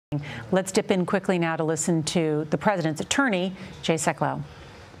Let's dip in quickly now to listen to the president's attorney, Jay Sekulow.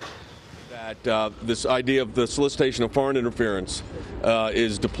 That this idea of the solicitation of foreign interference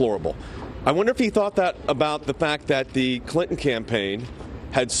is deplorable. I wonder if he thought that about the fact that the Clinton campaign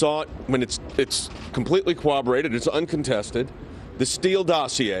had sought, when it's completely corroborated, it's uncontested, the Steele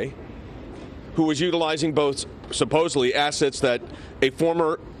dossier, who was utilizing both supposedly assets that a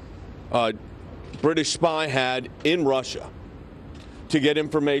former British spy had in Russia to get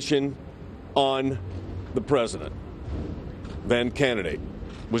information on the president, then candidate.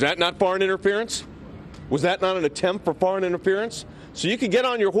 Was that not foreign interference? Was that not an attempt for foreign interference? So you can get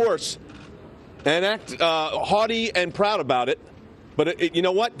on your horse and act haughty and proud about it, but you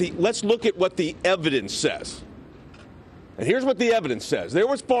know what? Let's look at what the evidence says. And here's what the evidence says. There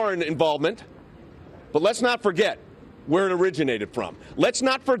was foreign involvement, but let's not forget where it originated from. Let's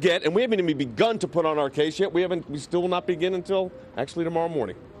not forget, and we haven't even begun to put on our case yet. We still will not begin until actually tomorrow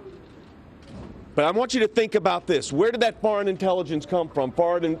morning. But I want you to think about this. Where did that foreign intelligence come from?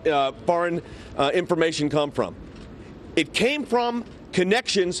 Foreign information come from? It came from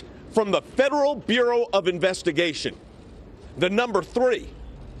connections from the Federal Bureau of Investigation, the number 3,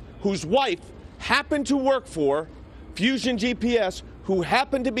 whose wife happened to work for Fusion GPS, who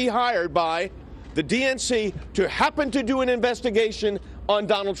happened to be hired by the DNC to happen to do an investigation on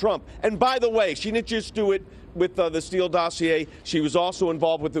Donald Trump. And by the way, she didn't just do it with the Steele dossier. She was also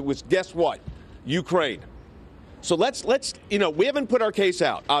involved with it with, guess what? Ukraine. So let's we haven't put our case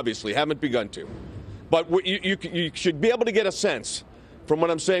out, obviously, haven't begun to. But you should be able to get a sense from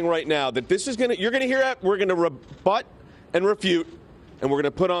what I'm saying right now that this is you're going to hear that. We're going to rebut and refute, and we're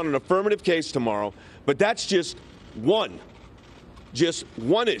going to put on an affirmative case tomorrow. But that's just one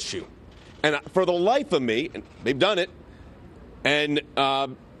issue. And for the life of me, and they've done it, and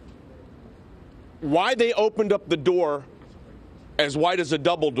why they opened up the door as wide as a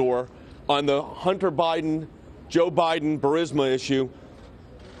double door on the Hunter Biden, Joe Biden, Burisma issue,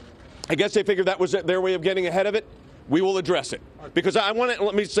 I guess they figured that was their way of getting ahead of it. We will address it. Because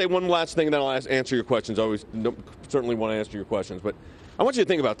let me say one last thing, and then I'll answer your questions. I always certainly want to answer your questions. But I want you to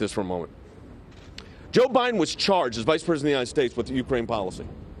think about this for a moment. Joe Biden was charged as Vice President of the United States with the Ukraine policy.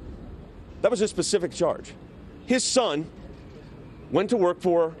 That was a specific charge. His son went to work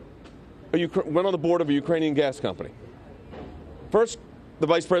for, went on the board of a Ukrainian gas company. First, the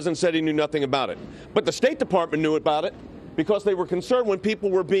vice president said he knew nothing about it. But the State Department knew about it because they were concerned when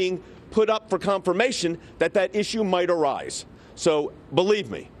people were being put up for confirmation that that issue might arise. So believe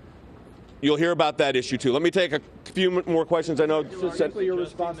me, you'll hear about that issue too. Let me take a few more questions. I know. Simply, your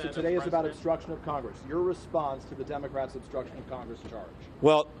response to today is about obstruction of Congress. Your response to the Democrats' obstruction of Congress charge.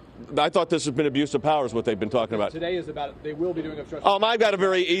 Well, I thought this has been abuse of power is what they've been talking about. Today is about they will be doing obstruction. I've got a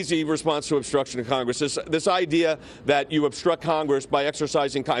very easy response to obstruction of Congress. This idea that you obstruct Congress by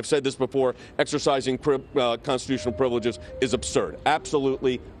exercising, I've said this before, exercising constitutional privileges is absurd.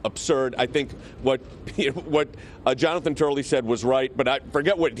 Absolutely absurd. I think what Jonathan Turley said was right, but I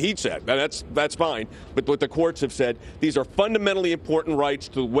forget what he said. That's fine. But what the courts have said, these are fundamentally important rights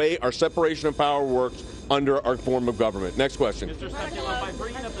to the way our separation of power works under our form of government. Next question. Mr. Sekulow, by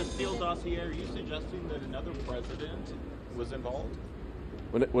bringing up the Steele dossier, are you suggesting that another president was involved?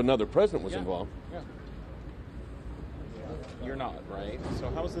 When another president was involved? Yeah. You're not, right? So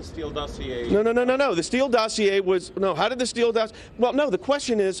how was the Steele dossier? No. The Steele dossier was, no, how did the Steele dossier, well, no, the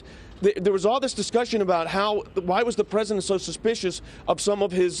question is, there was all this discussion about why was the president so suspicious of some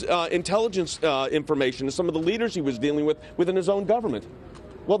of his intelligence information and some of the leaders he was dealing with within his own government.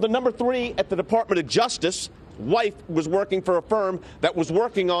 Well, the number 3 at the Department of Justice, wife, was working for a firm that was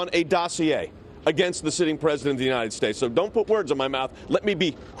working on a dossier against the sitting president of the United States. So don't put words in my mouth. Let me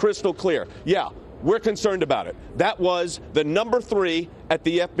be crystal clear. Yeah, we're concerned about it. That was the number 3 at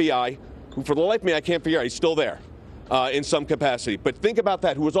the FBI, who for the life of me I can't figure out. He's still there in some capacity. But think about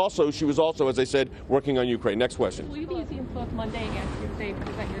that. She was also, as I said, working on Ukraine. Next question. Will you be using both Monday and Tuesday to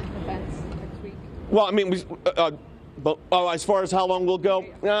present your defense next week? Well, I mean, as far as how long we'll go,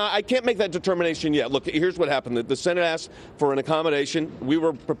 I can't make that determination yet. Look, here's what happened. The Senate asked for an accommodation. We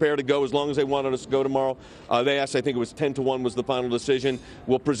were prepared to go as long as they wanted us to go tomorrow. They asked, I think it was 10 to 1 was the final decision.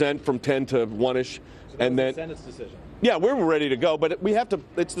 We'll present from 10 to 1-ish. So that was the Senate's decision. Yeah, we were ready to go, but we have to.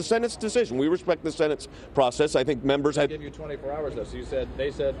 It's the Senate's decision. We respect the Senate's process. I think members had. They gave you 24 hours, though. So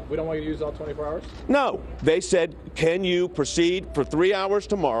they said, we don't want you to use all 24 hours? No. They said, can you proceed for 3 hours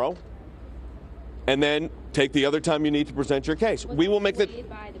tomorrow and then take the other time you need to present your case? We will make that.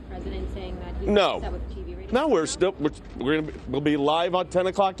 By the president saying that he's upset with TV ratings? No, we'll be live on 10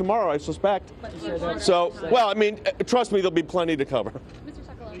 o'clock tomorrow, I suspect. So, well, I mean, trust me, there'll be plenty to cover. Mr.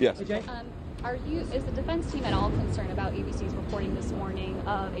 Sekulow, yes. Is the defense team at all concerned about ABC's reporting this morning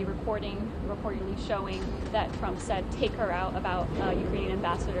of a recording reportedly showing that Trump said "take her out" about Ukrainian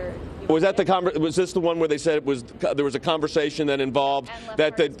ambassador? Was that was this the one where they said there was a conversation that involved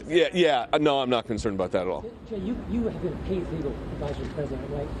that? No, I'm not concerned about that at all. Jay, you have been a paid legal advisor to the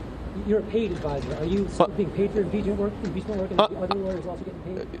president, right? You're a paid advisor. Are you being paid for impeachment work, and the other lawyers also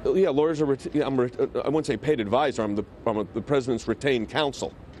getting paid? Yeah, lawyers are. I wouldn't say paid advisor. I'm the president's retained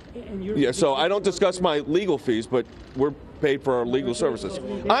counsel. Yeah, so I don't discuss my legal fees, but we're paid for our legal services.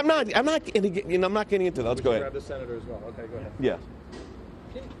 I'm not getting into that. Let's go ahead. Grab the senator as well. Okay, go ahead. Yeah.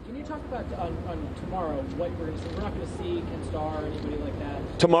 Can you talk about on tomorrow what we're going to see? We're not going to see Ken Starr or anybody like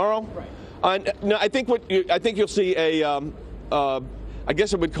that. Tomorrow? Right. No, I think you'll see a. I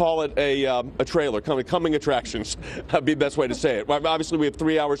guess I would call it a trailer, coming attractions. That'd be the best way to say it. Obviously, we have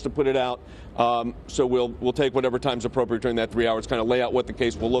 3 hours to put it out, so we'll take whatever time's appropriate during that 3 hours, kind of lay out what the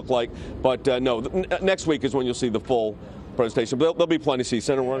case will look like. But no, next week is when you'll see the full presentation. But there'll be plenty to see.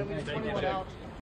 Senator Warren?